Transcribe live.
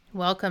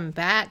Welcome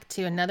back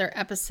to another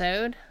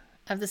episode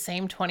of the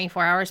Same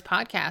 24 Hours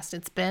podcast.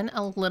 It's been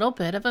a little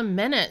bit of a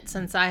minute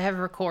since I have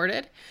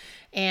recorded,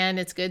 and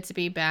it's good to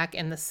be back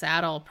in the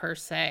saddle per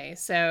se.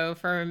 So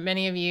for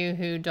many of you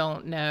who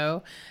don't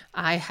know,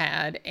 I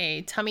had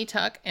a tummy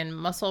tuck and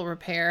muscle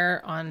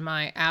repair on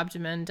my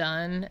abdomen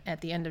done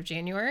at the end of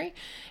January,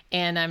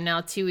 and I'm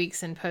now 2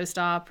 weeks in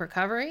post-op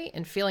recovery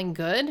and feeling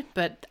good,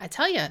 but I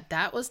tell you,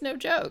 that was no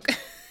joke.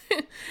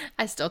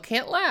 I still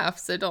can't laugh,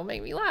 so don't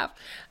make me laugh.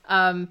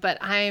 But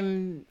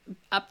I'm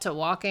up to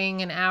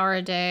walking an hour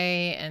a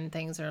day and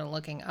things are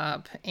looking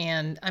up.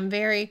 And I'm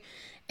very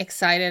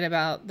excited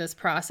about this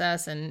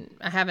process. And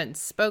I haven't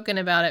spoken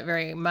about it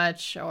very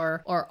much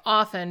or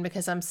often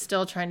because I'm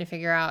still trying to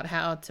figure out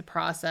how to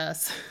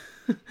process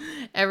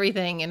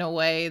everything in a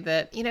way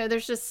that,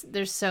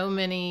 there's so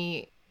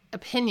many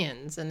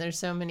opinions and there's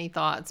so many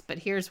thoughts, but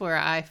here's where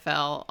I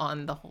fell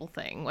on the whole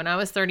thing. When I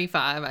was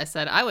 35, I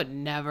said I would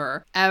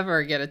never,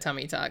 ever get a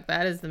tummy tuck.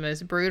 That is the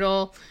most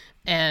brutal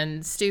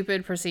and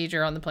stupid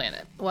procedure on the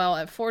planet. Well,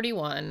 at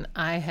 41,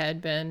 I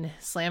had been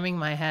slamming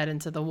my head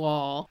into the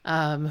wall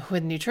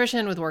with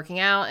nutrition, with working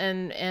out,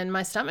 and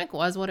my stomach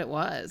was what it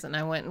was. And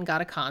I went and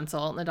got a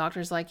consult, and the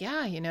doctor's like,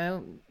 yeah,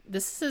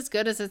 this is as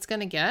good as it's going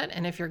to get.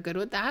 And if you're good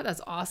with that,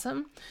 that's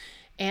awesome.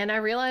 And I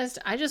realized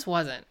I just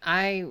wasn't.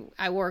 I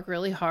work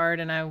really hard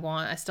and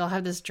I still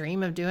have this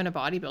dream of doing a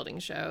bodybuilding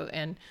show.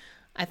 And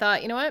I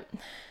thought, you know what?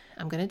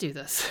 I'm going to do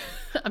this.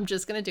 I'm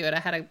just going to do it. I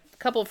had a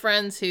couple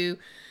friends who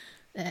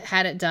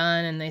had it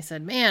done and they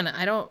said, man,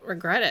 I don't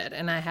regret it.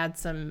 And I had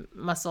some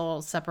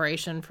muscle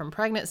separation from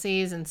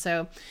pregnancies. And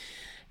so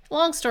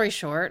long story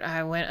short,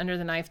 I went under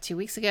the knife 2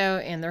 weeks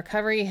ago and the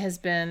recovery has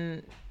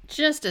been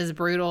just as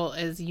brutal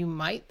as you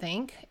might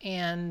think,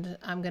 and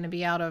I'm going to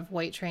be out of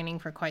weight training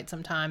for quite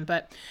some time,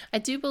 but I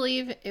do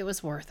believe it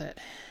was worth it,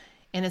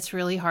 and it's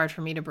really hard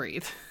for me to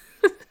breathe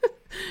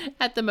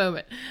at the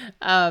moment.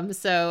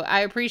 So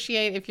I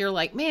appreciate if you're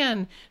like,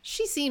 man,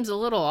 she seems a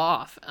little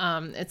off.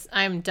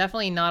 I'm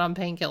definitely not on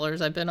painkillers.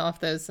 I've been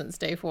off those since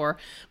day 4,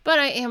 but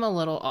I am a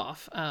little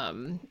off.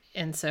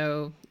 And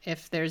so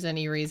if there's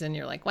any reason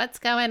you're like, what's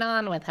going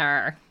on with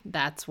her?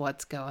 That's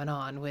what's going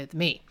on with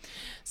me.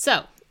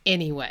 So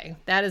anyway,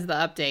 that is the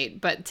update.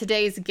 But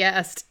today's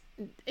guest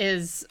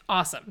is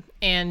awesome,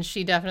 and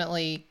she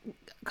definitely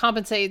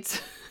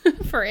compensates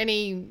for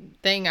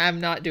anything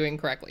I'm not doing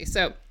correctly.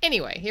 So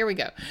anyway, here we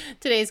go.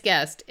 Today's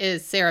guest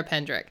is Sarah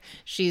Pendrick.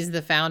 She's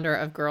the founder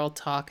of Girl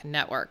Talk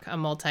Network, a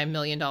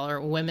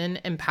multi-million-dollar women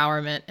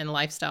empowerment and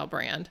lifestyle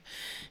brand.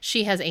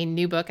 She has a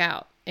new book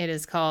out. It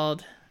is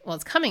called,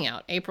 it's coming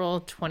out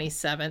April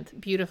 27th,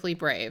 Beautifully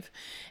Brave.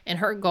 And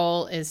her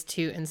goal is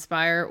to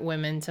inspire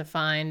women to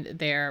find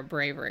their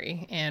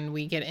bravery. And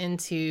we get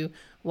into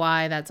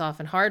why that's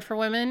often hard for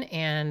women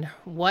and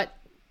what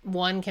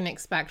one can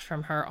expect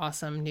from her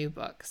awesome new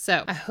book.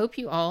 So I hope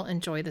you all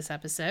enjoy this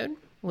episode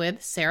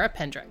with Sarah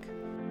Pendrick.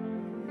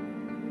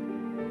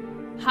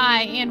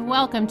 Hi, and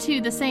welcome to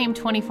the Same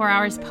 24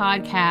 Hours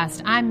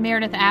podcast. I'm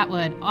Meredith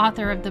Atwood,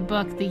 author of the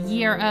book, The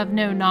Year of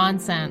No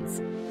Nonsense.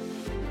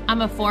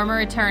 I'm a former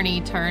attorney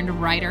turned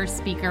writer,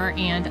 speaker,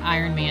 and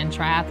Ironman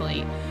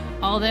triathlete.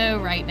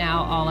 Although right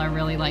now, all I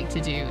really like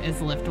to do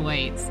is lift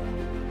weights.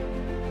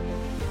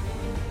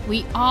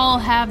 We all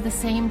have the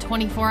same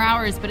 24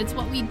 hours, but it's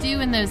what we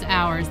do in those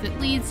hours that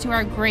leads to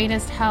our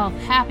greatest health,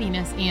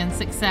 happiness, and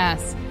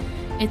success.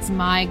 It's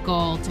my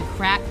goal to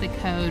crack the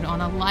code on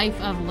a life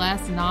of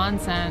less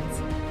nonsense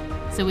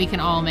so we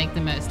can all make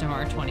the most of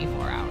our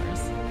 24 hours.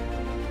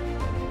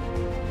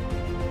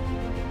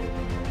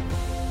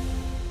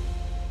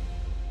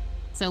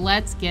 So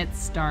let's get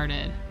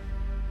started.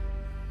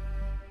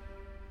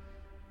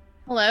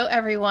 Hello,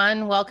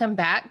 everyone. Welcome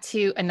back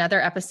to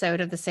another episode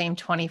of the Same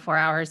 24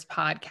 Hours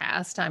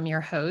podcast. I'm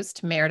your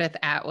host, Meredith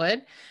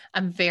Atwood.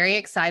 I'm very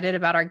excited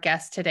about our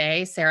guest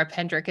today. Sarah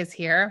Pendrick is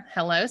here.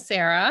 Hello,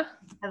 Sarah.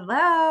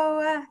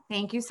 Hello.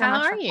 Thank you so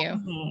much. How are you?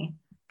 Me.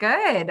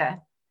 Good.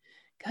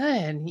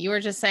 Good. You were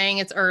just saying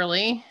it's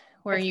early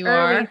where it's you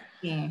early.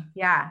 are.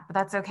 Yeah, but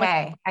that's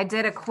okay. I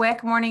did a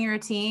quick morning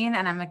routine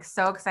and I'm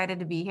so excited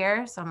to be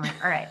here. So I'm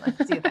like, all right,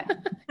 let's do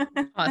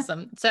this.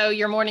 Awesome. So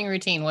your morning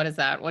routine, what is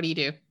that? What do you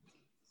do?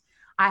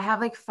 I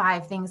have like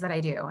 5 things that I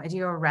do. I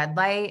do a red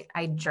light.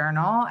 I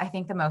journal. I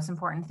think the most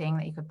important thing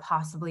that you could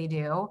possibly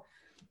do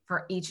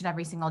for each and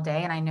every single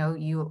day, and I know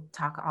you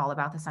talk all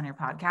about this on your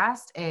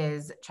podcast,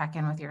 is check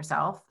in with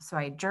yourself. So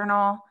I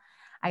journal.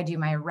 I do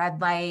my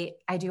red light.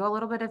 I do a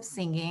little bit of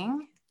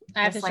singing.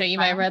 I have to show you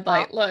my red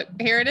light. Look,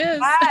 here it is.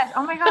 Yes.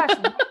 Oh my gosh.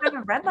 What kind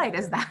of red light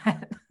is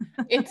that?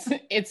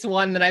 It's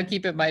one that I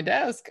keep at my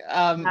desk.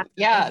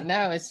 Yeah,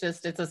 no, it's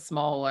a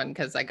small one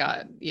because I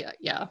got,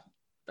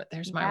 but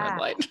there's my red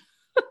light.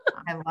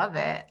 I love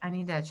it. I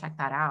need to check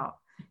that out.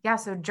 Yeah.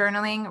 So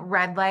journaling,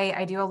 red light,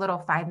 I do a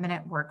little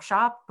 5-minute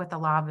workshop with the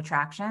law of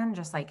attraction,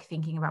 just like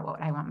thinking about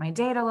what I want my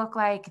day to look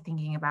like,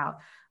 thinking about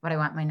what I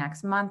want my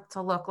next month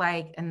to look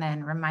like, and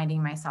then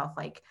reminding myself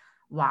like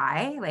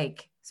why,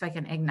 like, so I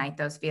can ignite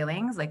those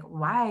feelings. Like,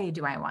 why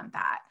do I want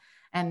that?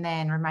 and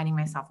then reminding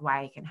myself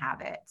why I can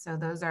have it. So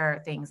those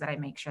are things that I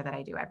make sure that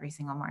I do every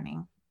single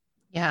morning.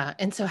 Yeah.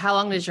 And so how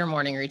long does your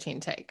morning routine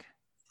take?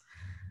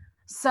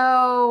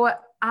 So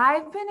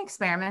I've been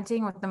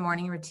experimenting with the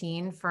morning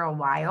routine for a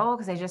while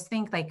because I just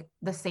think like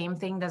the same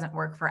thing doesn't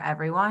work for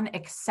everyone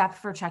except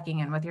for checking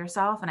in with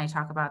yourself. And I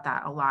talk about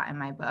that a lot in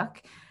my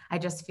book. I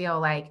just feel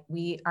like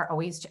we are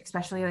always,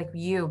 especially like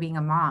you being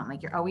a mom,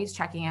 like you're always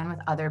checking in with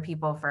other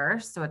people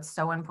first. So it's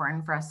so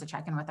important for us to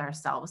check in with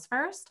ourselves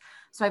first.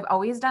 So I've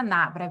always done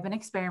that, but I've been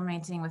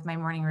experimenting with my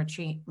morning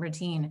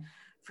routine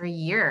for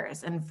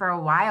years. And for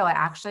a while, I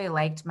actually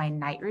liked my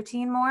night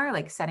routine more,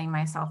 like setting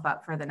myself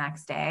up for the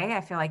next day.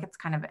 I feel like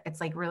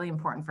it's like really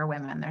important for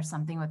women. There's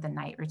something with the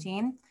night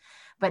routine.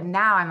 But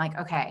now I'm like,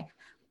 okay,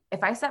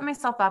 if I set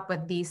myself up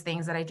with these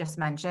things that I just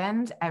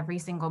mentioned every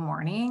single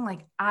morning,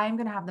 like I'm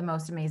going to have the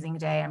most amazing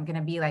day. I'm going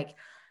to be like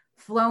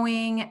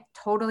flowing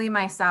totally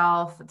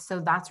myself. So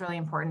that's really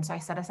important. So I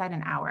set aside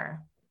an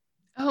hour.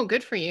 Oh,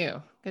 good for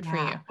you. Good for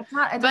Yeah. you. It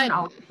doesn't But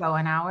always go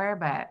an hour,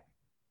 but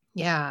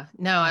yeah,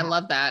 no, I yeah.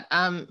 love that.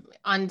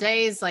 On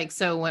days like,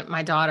 so when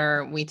my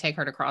daughter, we take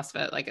her to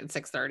CrossFit like at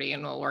 6:30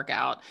 and we'll work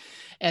out.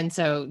 And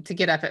so to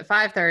get up at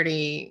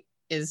 5:30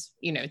 is,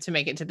 to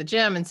make it to the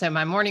gym. And so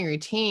my morning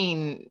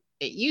routine,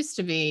 it used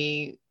to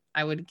be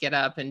I would get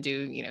up and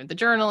do, the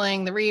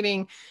journaling, the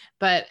reading,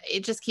 but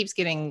it just keeps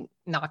getting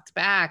knocked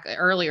back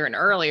earlier and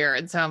earlier.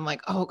 And so I'm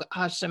like, oh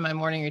gosh, so my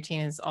morning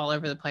routine is all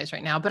over the place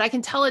right now, but I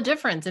can tell a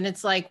difference. And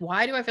it's like,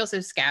 why do I feel so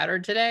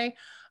scattered today?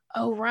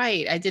 Oh,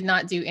 right. I did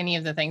not do any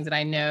of the things that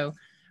I know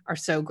are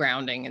so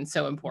grounding and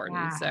so important.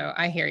 Yeah. So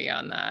I hear you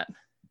on that.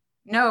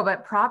 No,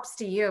 but props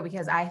to you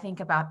because I think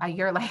about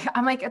you're like,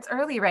 I'm like, it's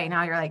early right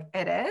now. You're like,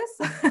 it is.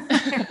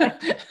 You're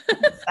like,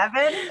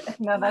 7?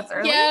 No, that's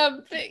early. Yeah,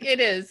 it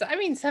is. I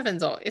mean,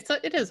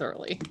 it is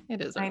early.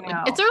 It is I early.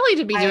 It's know. early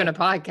to be doing a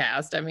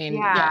podcast. I mean,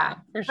 Yeah. yeah,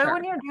 for But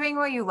when sure. you're doing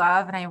what you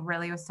love, and I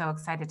really was so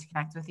excited to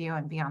connect with you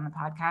and be on the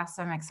podcast.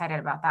 So I'm excited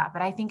about that.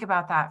 But I think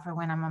about that for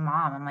when I'm a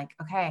mom. I'm like,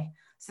 okay,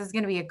 this is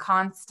going to be a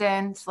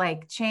constant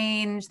like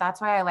change.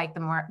 That's why I like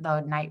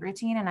the night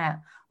routine. And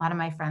a lot of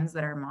my friends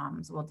that are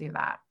moms will do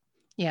that.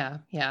 Yeah,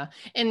 yeah.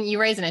 And you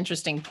raise an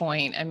interesting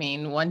point. I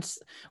mean, once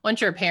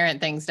you're a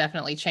parent, things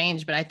definitely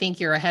change, but I think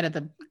you're ahead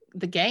of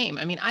the game.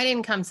 I mean, I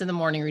didn't come to the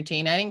morning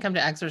routine. I didn't come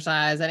to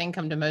exercise. I didn't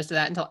come to most of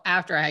that until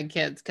after I had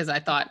kids because I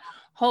thought,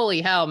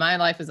 holy hell, my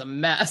life is a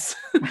mess.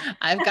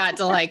 I've got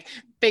to like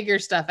figure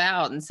stuff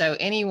out. And so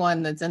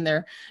anyone that's in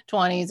their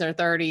 20s or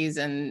 30s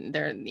and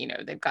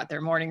they've got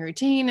their morning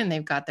routine and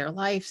they've got their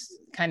life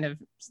kind of,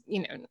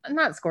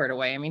 not squared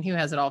away. I mean, who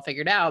has it all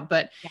figured out,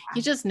 but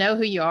you just know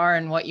who you are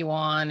and what you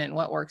want and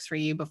what works for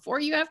you before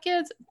you have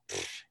kids.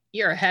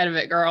 You're ahead of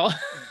it, girl.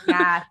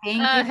 Yeah, thank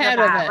you for Ahead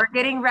of that. it. We're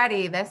getting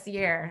ready this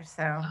year.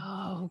 So,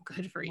 Oh,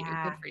 good for you.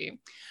 yeah, Good for you.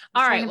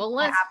 All just trying right. to be Well,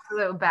 my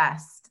absolute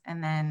best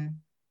and then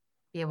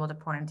be able to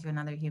pour into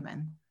another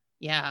human.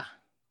 yeah.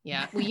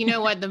 Yeah. Well, you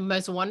know what? The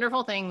most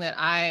wonderful thing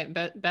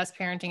that best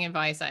parenting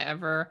advice I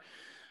ever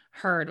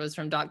heard was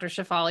from Dr.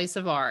 Shafali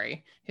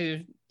Savari, who,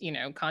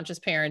 conscious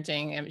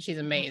parenting, and she's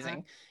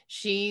amazing.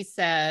 She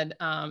said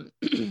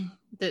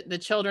that the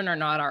children are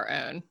not our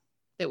own,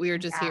 that we are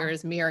just here Yeah.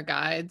 as mere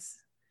guides.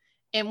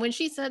 And when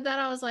she said that,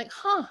 I was like,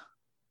 huh,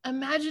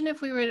 imagine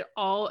if we had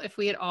all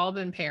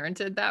been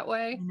parented that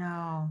way,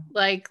 No.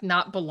 like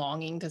not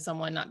belonging to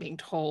someone, not being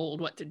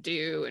told what to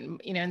do.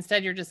 And,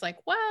 instead you're just like,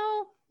 well,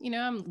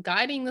 I'm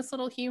guiding this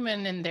little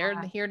human and they're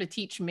here to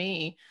teach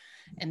me.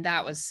 And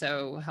that was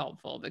so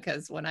helpful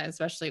because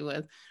especially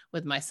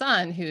with my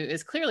son, who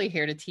is clearly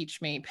here to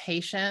teach me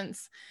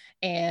patience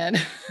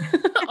and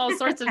all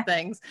sorts of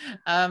things.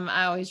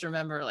 I always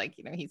remember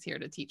he's here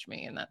to teach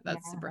me, and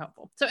that's super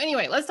helpful. So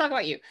anyway, let's talk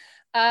about you.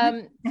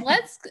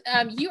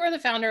 You are the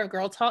founder of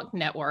Girl Talk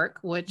Network,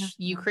 which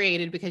you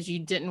created because you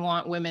didn't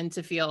want women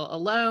to feel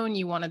alone.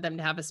 You wanted them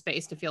to have a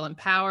space to feel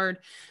empowered.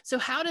 So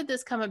how did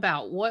this come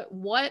about?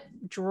 What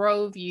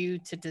drove you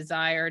to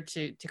desire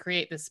to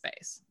create this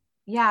space?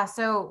 Yeah.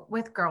 So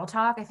with Girl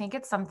Talk, I think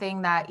it's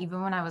something that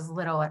even when I was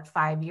little at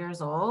 5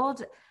 years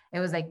old, it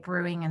was like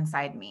brewing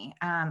inside me.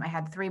 I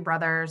had 3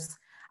 brothers.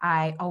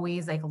 I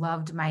always like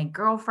loved my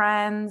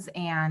girlfriends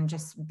and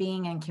just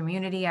being in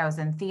community. I was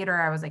in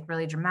theater. I was like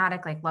really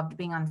dramatic, like loved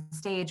being on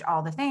stage,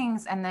 all the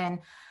things. And then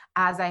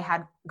as I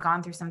had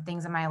gone through some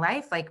things in my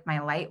life, like my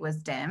light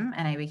was dim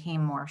and I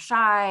became more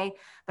shy,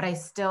 but I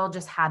still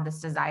just had this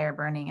desire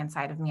burning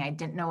inside of me. I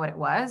didn't know what it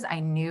was.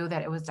 I knew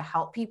that it was to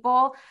help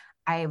people.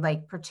 I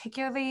like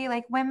particularly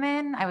like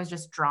women. I was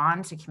just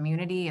drawn to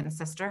community and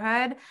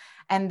sisterhood.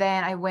 And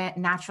then I went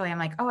naturally, I'm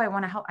like, oh, I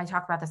want to help. I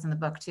talk about this in the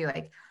book too.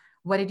 Like,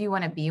 what did you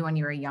want to be when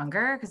you were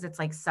younger? Because it's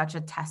like such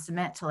a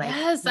testament to like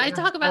Yes, what I your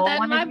talk about soul that in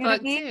wanted my you to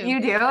book be. too.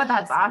 You do?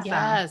 That's Yes, awesome.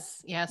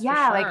 yes, for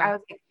Yeah, like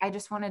sure. I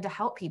just wanted to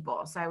help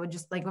people. So I would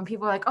just like when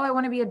people are like, "Oh, I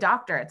want to be a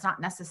doctor." It's not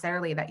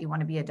necessarily that you want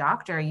to be a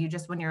doctor. You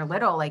just when you're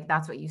little, like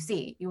that's what you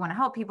see. You want to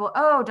help people.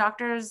 Oh,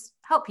 doctors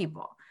help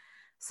people.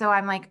 So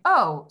I'm like,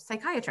 "Oh,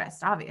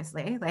 psychiatrist,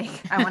 obviously.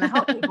 Like I want to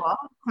help people.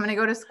 I'm going to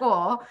go to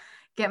school,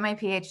 get my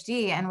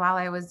PhD." And while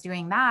I was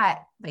doing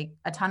that, like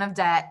a ton of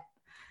debt,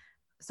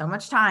 so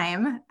much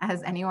time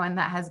as anyone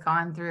that has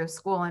gone through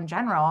school in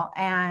general.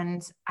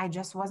 And I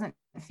just wasn't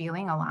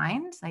feeling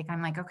aligned. Like,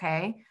 I'm like,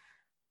 okay,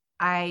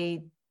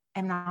 I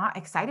am not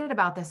excited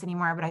about this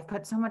anymore, but I've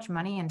put so much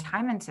money and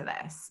time into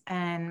this.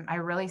 And I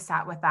really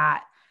sat with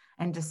that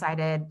and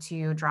decided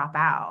to drop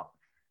out.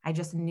 I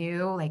just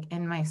knew, like,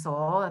 in my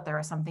soul that there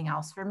was something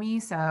else for me.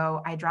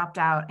 So I dropped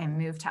out and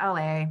moved to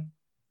LA.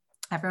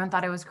 Everyone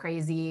thought I was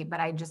crazy, but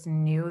I just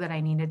knew that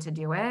I needed to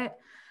do it.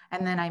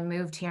 And then I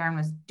moved here and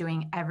was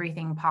doing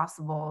everything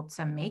possible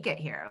to make it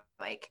here,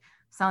 like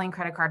selling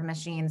credit card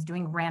machines,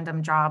 doing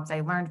random jobs.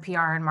 I learned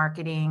PR and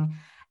marketing.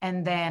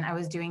 And then I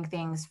was doing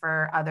things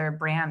for other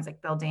brands,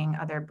 like building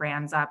other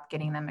brands up,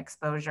 getting them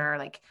exposure,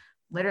 like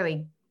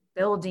literally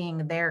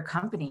building their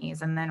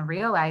companies. And then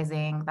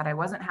realizing that I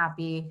wasn't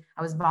happy.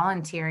 I was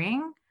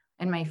volunteering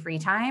in my free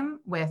time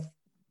with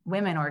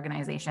women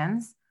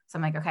organizations. So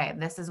I'm like, okay,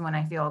 this is when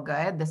I feel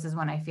good. This is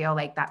when I feel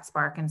like that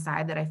spark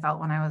inside that I felt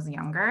when I was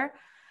younger.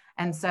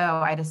 And so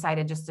I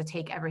decided just to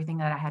take everything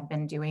that I had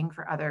been doing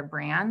for other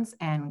brands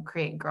and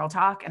create Girl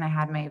Talk. And I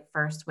had my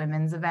first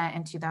women's event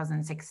in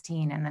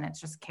 2016. And then it's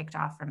just kicked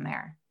off from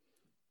there.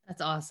 That's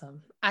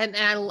awesome.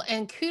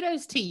 And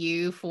kudos to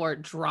you for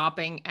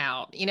dropping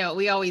out.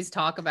 We always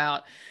talk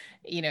about,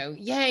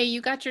 yay,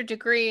 you got your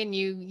degree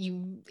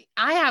and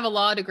I have a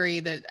law degree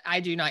that I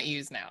do not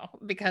use now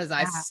because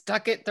I Yeah.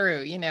 stuck it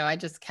through. I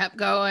just kept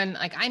going.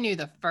 Like, I knew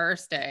the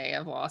first day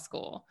of law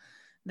school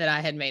that I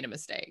had made a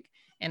mistake.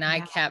 And I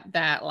Yeah. kept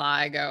that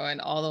lie going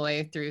all the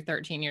way through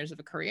 13 years of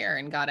a career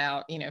and got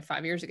out,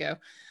 5 years ago.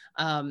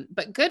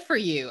 But good for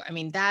you. I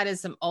mean, that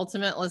is some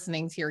ultimate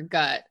listening to your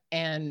gut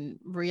and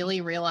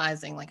really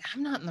realizing, like,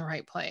 I'm not in the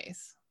right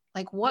place.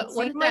 Like, But what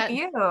same did with that?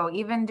 you,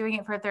 even doing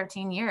it for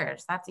 13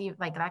 years. That's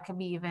like, that could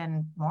be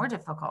even more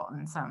difficult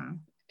in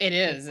some It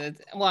cases.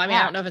 is. Well, I mean, I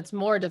Yeah. don't know if it's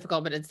more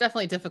difficult, but it's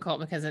definitely difficult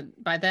because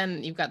by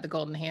then you've got the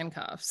golden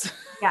handcuffs.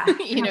 Yeah.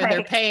 They're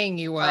Right. paying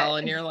you But well,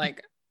 and you're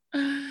like,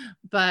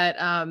 but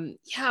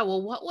yeah.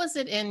 Well, what was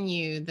it in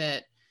you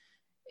that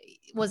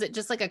was it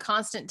just like a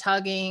constant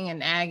tugging and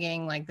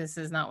nagging, like this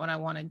is not what I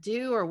want to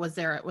do, or was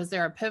there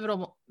a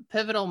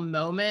pivotal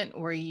moment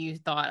where you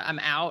thought I'm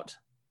out,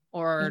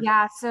 or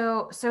yeah,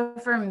 so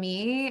for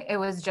me, it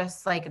was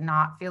just like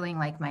not feeling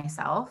like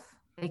myself.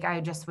 Like,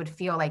 I just would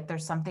feel like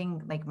there's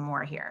something like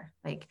more here.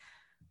 Like,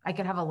 I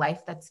could have a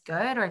life that's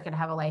good or I could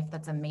have a life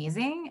that's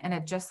amazing. And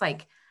it just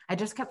like, I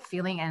just kept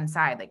feeling it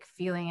inside, like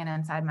feeling it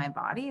inside my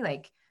body.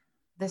 Like,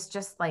 this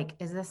just like,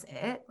 is this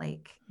it?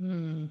 Like,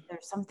 hmm,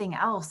 there's something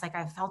else. Like,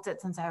 I've felt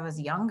it since I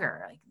was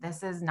younger. Like,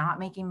 this is not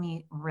making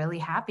me really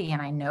happy.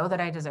 And I know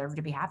that I deserve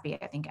to be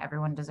happy. I think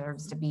everyone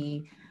deserves to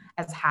be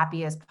as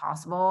happy as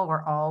possible.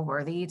 We're all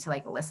worthy to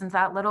like listen to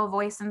that little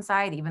voice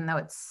inside, even though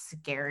it's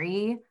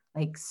scary,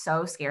 like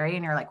so scary.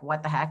 And you're like,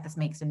 what the heck? This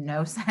makes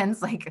no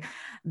sense. Like,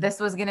 this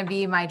was going to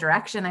be my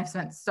direction. I've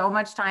spent so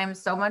much time,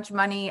 so much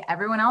money.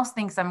 Everyone else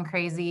thinks I'm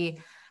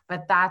crazy.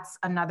 But that's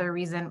another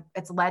reason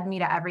it's led me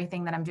to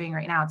everything that I'm doing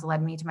right now. It's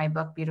led me to my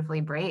book, Beautifully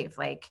Brave.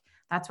 Like,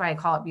 that's why I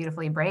call it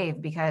Beautifully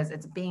Brave, because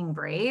it's being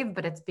brave,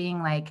 but it's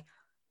being like,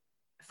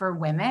 for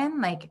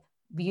women, like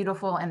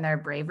beautiful in their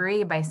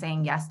bravery by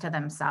saying yes to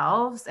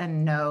themselves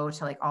and no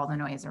to like all the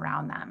noise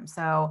around them.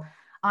 So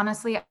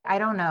honestly, I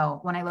don't know.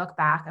 When I look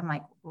back, I'm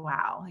like,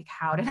 wow, like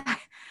how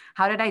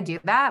did I do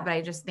that? But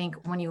I just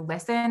think when you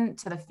listen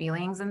to the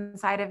feelings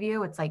inside of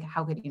you, it's like,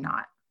 how could you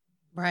not?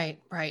 right,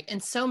 right.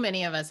 And so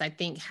many of us, I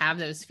think, have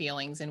those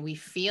feelings and we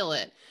feel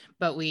it,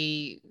 but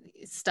we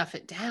stuff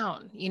it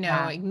down,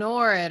 Yeah.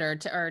 ignore it,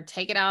 or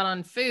take it out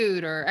on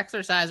food or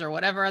exercise or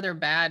whatever other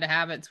bad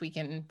habits we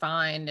can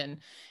find, and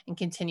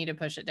continue to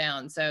push it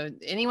down. So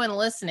anyone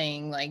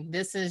listening, like,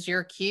 this is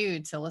your cue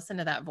to listen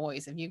to that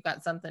voice. If you've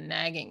got something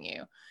nagging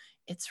you,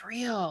 it's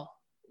real.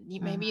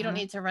 Maybe you don't Mm-hmm.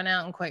 need to run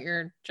out and quit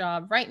your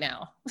job right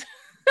now.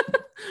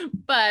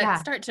 But Yeah.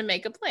 start to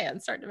make a plan.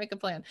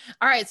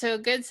 All right, so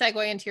good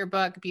segue into your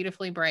book,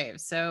 Beautifully Brave.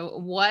 So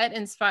what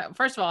inspired,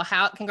 first of all,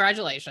 how,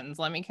 congratulations,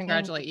 let me Thank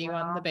congratulate you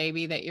on the you.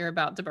 baby that you're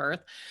about to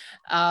birth.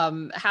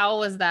 How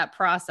was that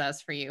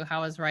process for you?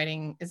 How was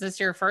writing, is this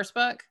your first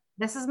book?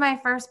 This is my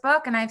first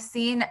book, and I've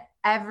seen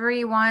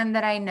everyone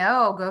that I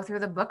know go through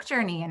the book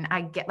journey. And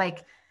I get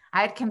like,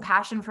 I had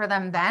compassion for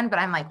them then, but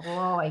I'm like,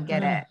 whoa, I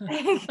get it.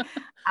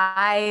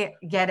 I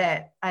get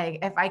it.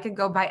 If I could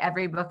go buy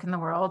every book in the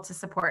world to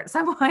support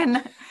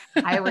someone,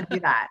 I would do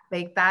that.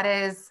 Like, that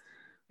is,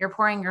 you're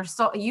pouring your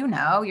soul,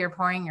 you're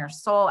pouring your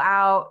soul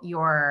out.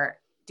 You're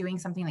doing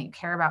something that you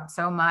care about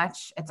so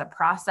much. It's a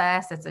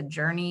process, it's a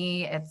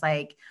journey. It's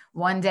like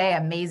one day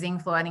amazing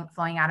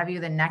flowing out of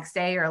you. The next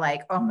day you're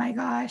like, oh my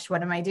gosh,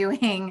 what am I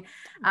doing?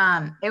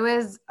 It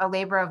was a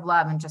labor of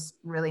love and just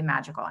really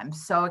magical. I'm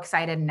so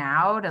excited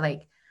now to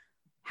like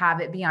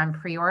have it be on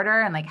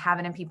pre-order and like have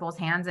it in people's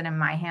hands and in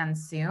my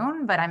hands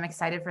soon. But I'm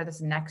excited for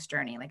this next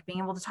journey, like being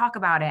able to talk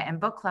about it and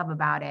book club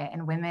about it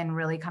and women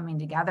really coming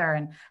together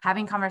and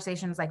having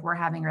conversations like we're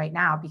having right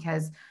now.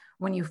 Because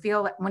when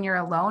you're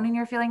alone and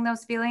you're feeling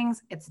those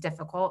feelings, it's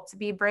difficult to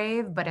be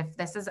brave. But if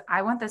this is,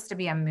 I want this to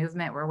be a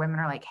movement where women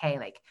are like, hey,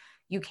 like,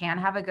 you can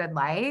have a good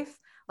life.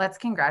 let's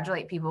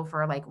congratulate people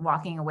for like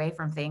walking away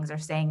from things or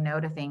saying no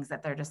to things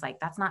that they're just like,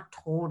 that's not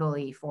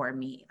totally for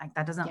me. Like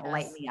that doesn't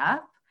light Yes. me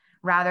up,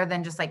 rather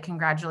than just like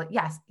congratulate.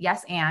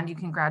 Yes. And you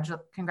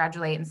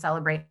congratulate and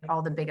celebrate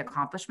all the big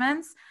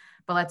accomplishments,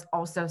 but let's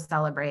also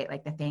celebrate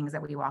like the things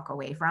that we walk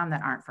away from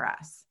that aren't for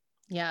us.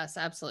 Yes,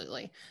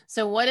 absolutely.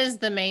 So what is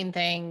the main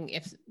thing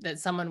if that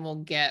someone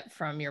will get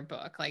from your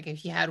book? Like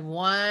if you had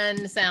one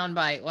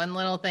soundbite, one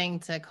little thing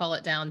to call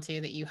it down to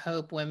that you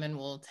hope women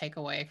will take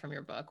away from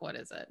your book, what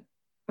is it?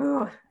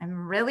 Ooh,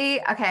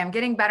 I'm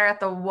getting better at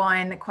the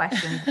one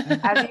question thing.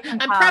 As you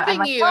can I'm tell, I'm prepping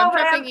like, you. I'm oh,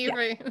 but prepping you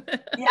for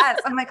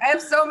yes. I'm like, I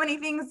have so many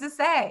things to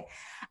say.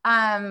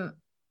 Um,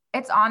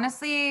 it's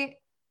honestly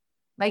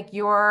like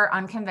your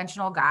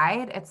unconventional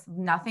guide. It's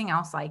nothing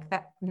else like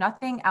that,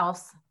 nothing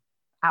else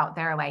out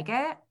there like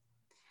it.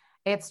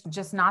 It's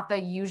just not the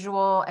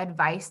usual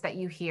advice that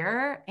you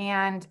hear.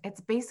 And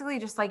it's basically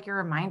just like your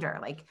reminder.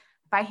 Like,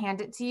 if I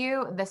hand it to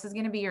you, this is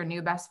going to be your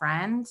new best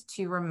friend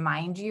to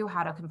remind you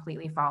how to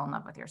completely fall in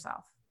love with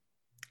yourself.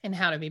 and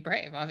how to be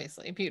brave,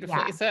 obviously, beautifully.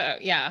 Yeah. So,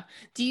 yeah.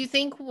 Do you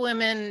think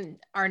women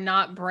are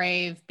not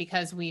brave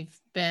because we've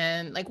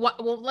been like,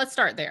 what? Well, let's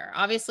start there.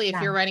 Obviously, if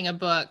Yeah. you're writing a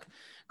book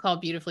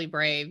called Beautifully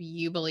Brave,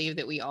 you believe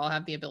that we all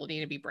have the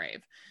ability to be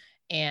brave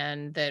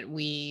and that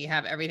we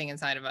have everything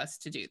inside of us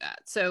to do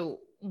that. So,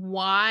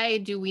 why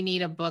do we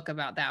need a book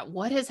about that?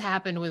 What has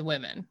happened with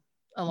women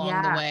along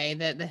the Yeah. way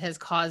that has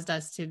caused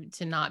us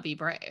to not be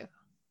brave?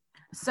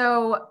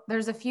 So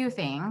there's a few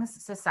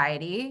things.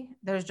 Society,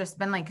 there's just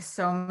been like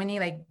so many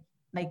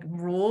like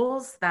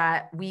rules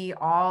that we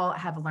all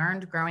have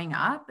learned growing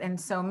up, and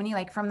so many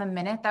like from the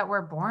minute that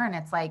we're born,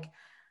 it's like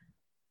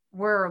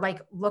we're like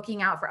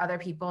looking out for other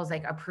people's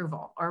like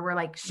approval, or we're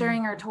like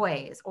sharing our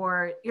toys,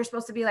 or you're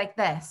supposed to be like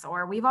this,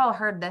 or we've all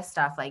heard this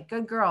stuff like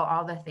good girl,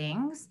 all the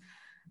things.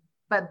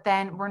 But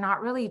then we're not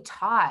really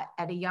taught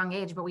at a young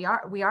age, but we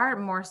are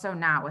more so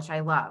now, which I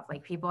love.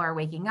 Like people are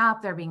waking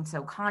up, they're being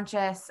so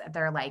conscious.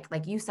 They're like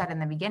you said in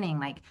the beginning,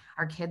 like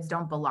our kids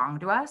don't belong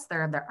to us.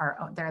 They're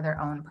their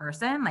own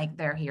person. Like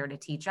they're here to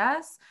teach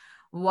us.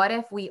 What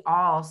if we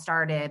all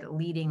started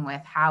leading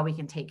with how we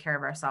can take care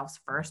of ourselves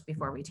first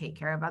before we take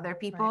care of other Right.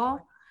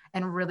 people,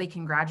 and really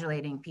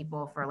congratulating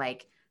people for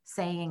like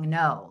saying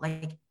no?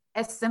 Like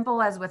as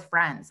simple as with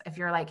friends. If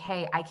you're like,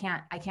 hey, I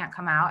can't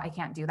come out, I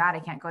can't do that, I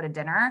can't go to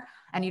dinner,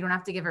 and you don't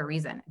have to give a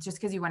reason. It's just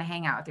because you want to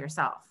hang out with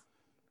yourself.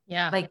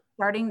 Yeah. Like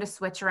starting to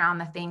switch around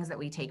the things that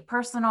we take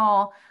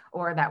personal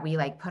or that we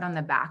like put on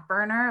the back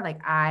burner. Like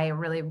I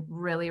really,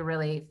 really,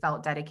 really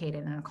felt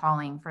dedicated and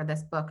calling for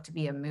this book to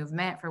be a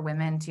movement for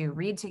women to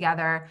read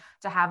together,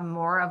 to have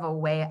more of a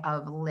way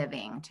of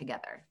living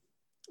together.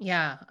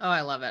 Yeah. Oh,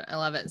 I love it. I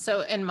love it.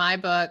 So in my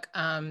book,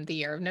 The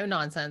Year of No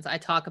Nonsense, I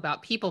talk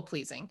about people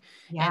pleasing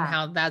and Yeah.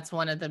 how that's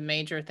one of the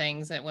major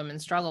things that women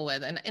struggle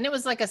with. And it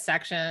was like a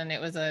section, it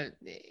was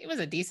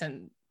a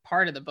decent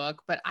part of the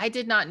book, but I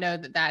did not know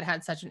that that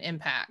had such an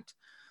impact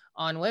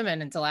on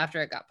women until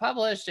after it got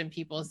published and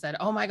people said,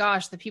 "Oh my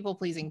gosh, the people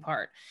pleasing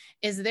part."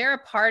 Is there a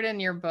part in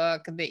your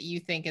book that you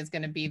think is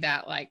going to be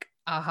that like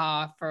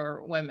aha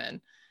for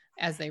women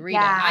as they read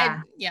it?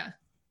 Yeah. Yeah.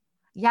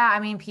 Yeah, I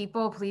mean,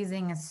 people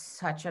pleasing is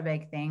such a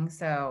big thing.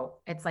 So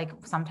it's like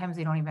sometimes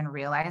we don't even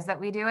realize that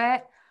we do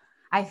it.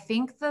 I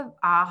think the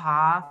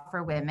aha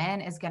for women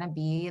is going to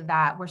be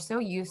that we're so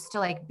used to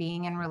like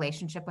being in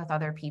relationship with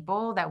other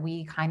people that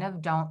we kind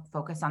of don't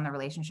focus on the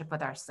relationship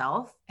with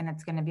ourselves. And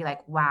it's going to be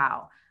like,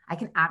 wow, I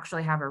can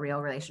actually have a real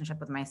relationship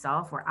with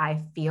myself where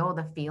I feel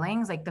the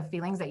feelings, like the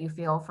feelings that you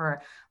feel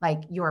for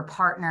like your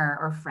partner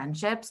or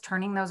friendships,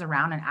 turning those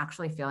around and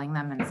actually feeling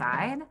them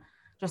inside.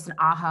 Just an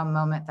aha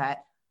moment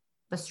that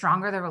the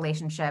stronger the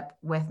relationship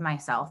with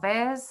myself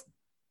is,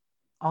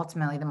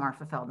 ultimately, the more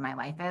fulfilled my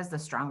life is, the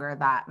stronger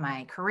that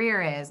my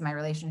career is, my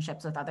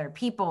relationships with other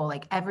people,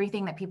 like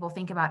everything that people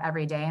think about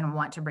every day and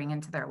want to bring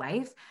into their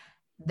life.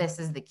 This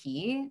is the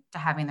key to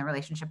having the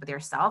relationship with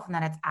yourself. And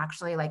that it's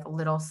actually like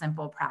little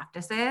simple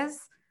practices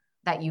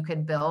that you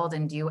could build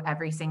and do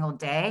every single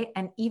day.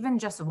 And even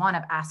just one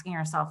of asking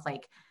yourself,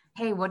 like,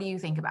 hey, what do you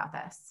think about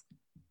this?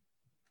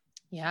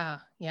 Yeah.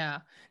 Yeah.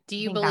 Do I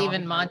you think that believe will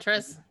in be really,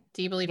 mantras?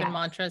 Do you believe in yes.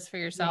 mantras for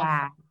yourself?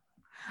 Yeah.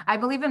 I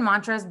believe in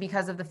mantras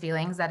because of the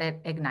feelings that it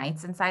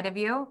ignites inside of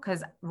you.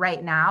 Because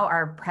right now,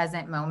 our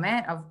present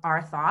moment of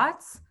our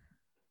thoughts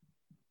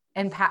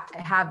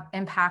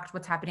impact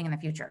what's happening in the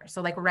future.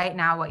 So, like right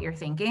now, what you're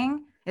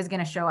thinking is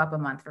going to show up a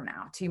month from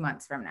now, 2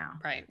 months from now.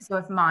 Right. So,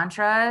 if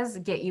mantras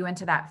get you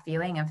into that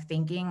feeling of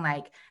thinking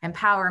like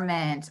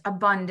empowerment,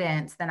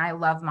 abundance, then I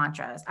love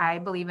mantras. I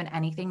believe in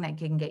anything that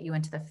can get you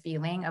into the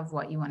feeling of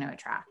what you want to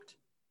attract.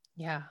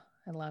 Yeah.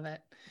 I love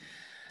it.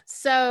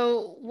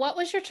 So, what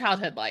was your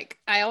childhood like?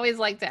 I always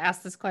like to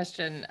ask this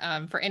question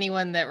for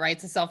anyone that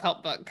writes a self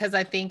help book, because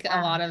I think a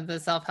Yeah. lot of the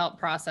self help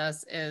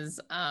process is,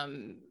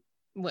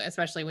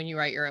 especially when you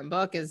write your own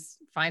book, is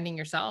finding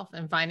yourself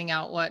and finding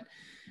out what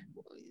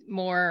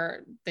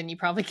more than you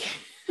probably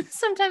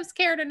sometimes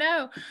care to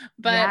know.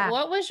 But Yeah.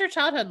 what was your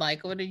childhood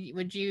like?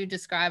 Would you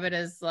describe it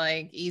as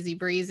like easy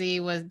breezy?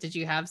 Did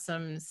you have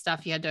some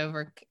stuff you had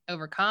to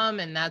overcome,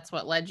 and that's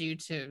what led you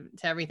to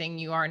everything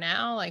you are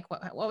now? Like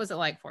what was it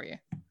like for you?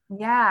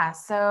 Yeah.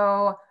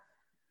 So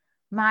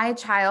my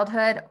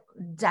childhood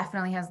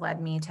definitely has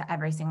led me to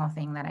every single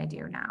thing that I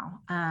do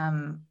now.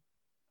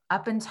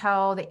 Up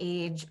until the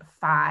age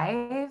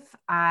 5,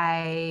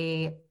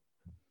 I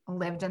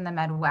lived in the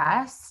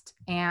Midwest,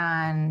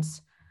 and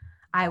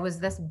I was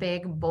this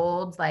big,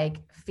 bold, like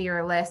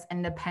fearless,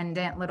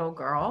 independent little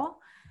girl.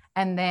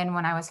 And then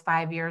when I was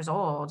 5 years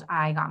old,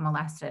 I got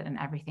molested and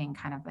everything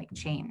kind of like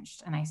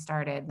changed. And I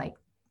started like,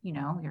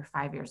 you're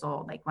 5 years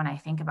old. Like when I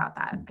think about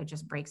that, it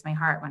just breaks my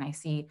heart when I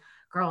see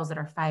girls that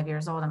are 5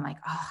 years old. I'm like,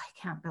 oh, I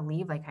can't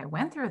believe like I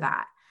went through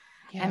that.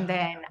 Yeah. And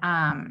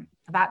then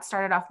that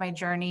started off my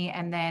journey.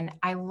 And then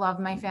I love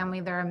my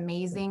family. They're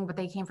amazing, but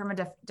they came from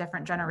a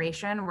different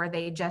generation where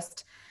they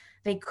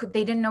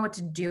didn't know what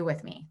to do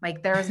with me.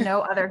 Like there was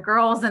no other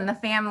girls in the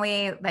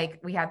family. Like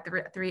we had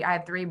I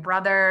had 3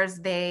 brothers.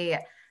 They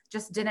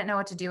just didn't know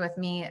what to do with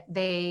me.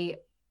 They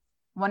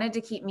wanted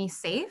to keep me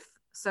safe.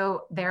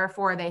 So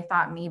therefore they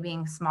thought me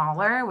being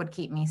smaller would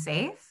keep me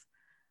safe.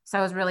 So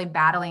I was really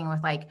battling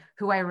with like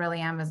who I really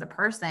am as a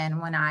person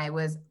when I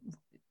was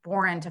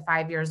born to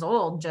 5 years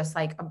old, just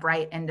like a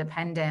bright,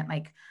 independent,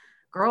 like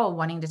girl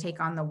wanting to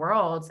take on the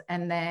world.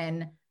 And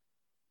then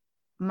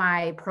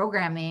my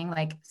programming,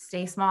 like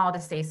stay small to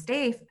stay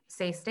safe.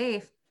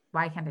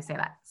 Why can't I say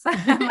that?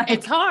 Like,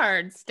 it's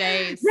hard.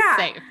 Stay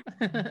safe.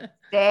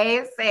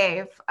 Stay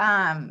safe.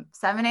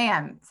 7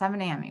 a.m.,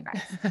 you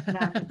guys.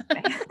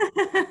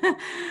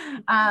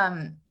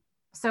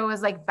 So it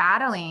was like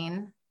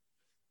battling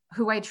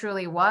who I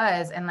truly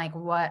was and like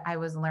what I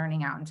was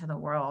learning out into the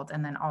world.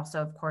 And then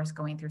also, of course,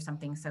 going through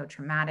something so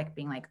traumatic,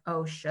 being like,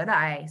 oh, should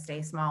I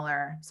stay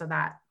smaller so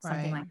that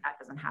something like that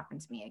doesn't happen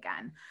to me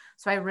again?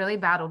 So I really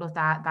battled with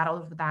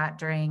that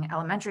during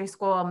elementary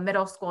school,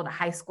 middle school to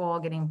high school,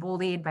 getting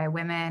bullied by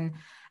women.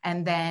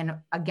 And then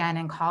again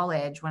in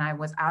college, when I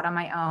was out on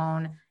my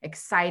own,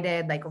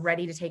 excited, like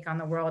ready to take on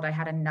the world, I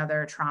had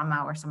another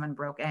trauma where someone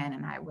broke in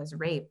and I was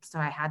raped. So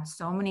I had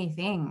so many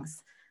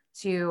things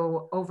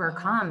to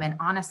overcome. And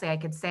honestly, I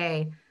could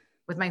say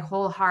with my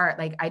whole heart,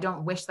 like, I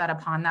don't wish that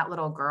upon that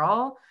little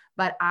girl,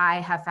 but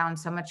I have found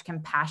so much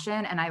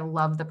compassion and I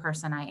love the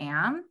person I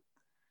am.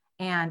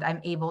 And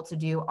I'm able to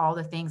do all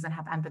the things and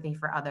have empathy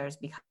for others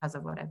because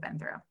of what I've been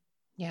through.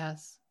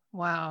 Yes.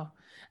 Wow.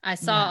 I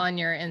saw on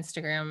your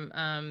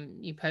Instagram,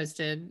 you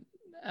posted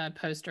a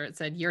poster. It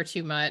said, "You're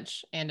too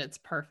much and it's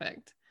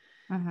perfect."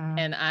 Mm-hmm.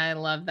 And I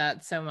love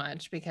that so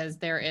much because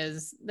there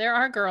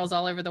are girls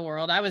all over the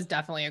world. I was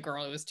definitely a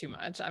girl who was too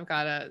much. I've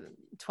got a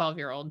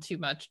 12-year-old too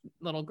much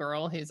little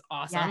girl who's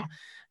awesome. Yeah.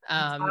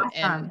 Awesome.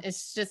 And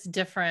it's just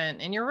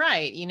different. And you're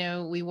right.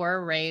 We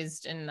were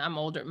raised, and I'm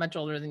much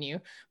older than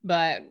you,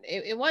 but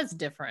it was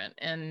different.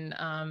 And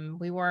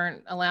we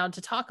weren't allowed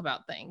to talk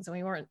about things, and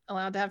we weren't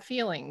allowed to have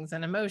feelings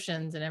and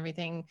emotions and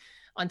everything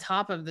on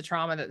top of the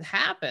trauma that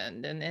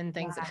happened and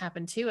things that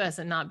happened to us,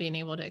 and not being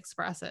able to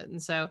express it.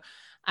 And so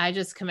I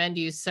just commend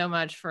you so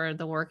much for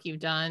the work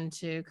you've done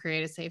to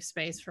create a safe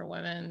space for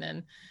women,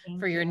 and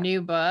for your new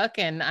book.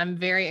 And I'm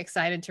very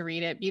excited to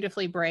read it.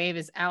 Beautifully Brave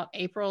is out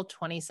April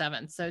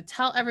 27th. So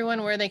tell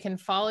everyone where they can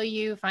follow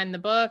you, find the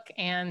book,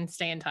 and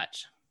stay in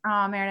touch.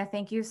 Oh, Meredith,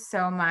 thank you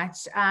so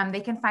much.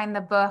 They can find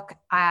the book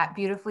at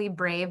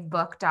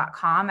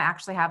beautifully-brave-book.com. I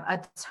actually have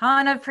a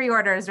ton of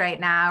pre-orders right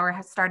now.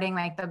 We're starting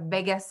like the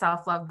biggest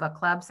self-love book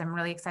club. So I'm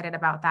really excited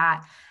about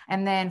that.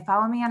 And then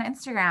follow me on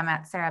Instagram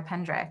at Sarah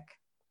Pendrick.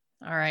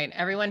 All right,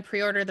 everyone,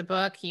 pre-order the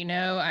book.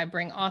 I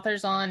bring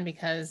authors on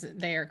because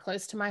they are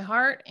close to my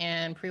heart,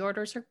 and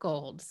pre-orders are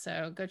gold.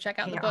 So go check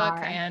out the book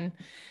and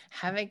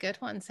have a good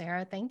one,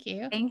 Sarah. Thank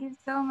you. Thank you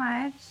so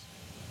much.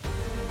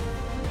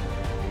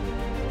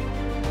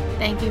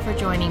 Thank you for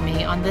joining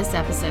me on this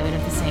episode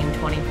of The Same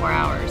 24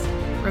 Hours.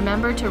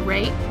 Remember to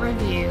rate,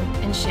 review,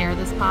 and share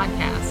this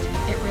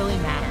podcast. It really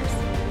matters.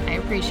 I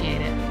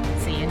appreciate it.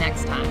 See you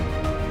next time.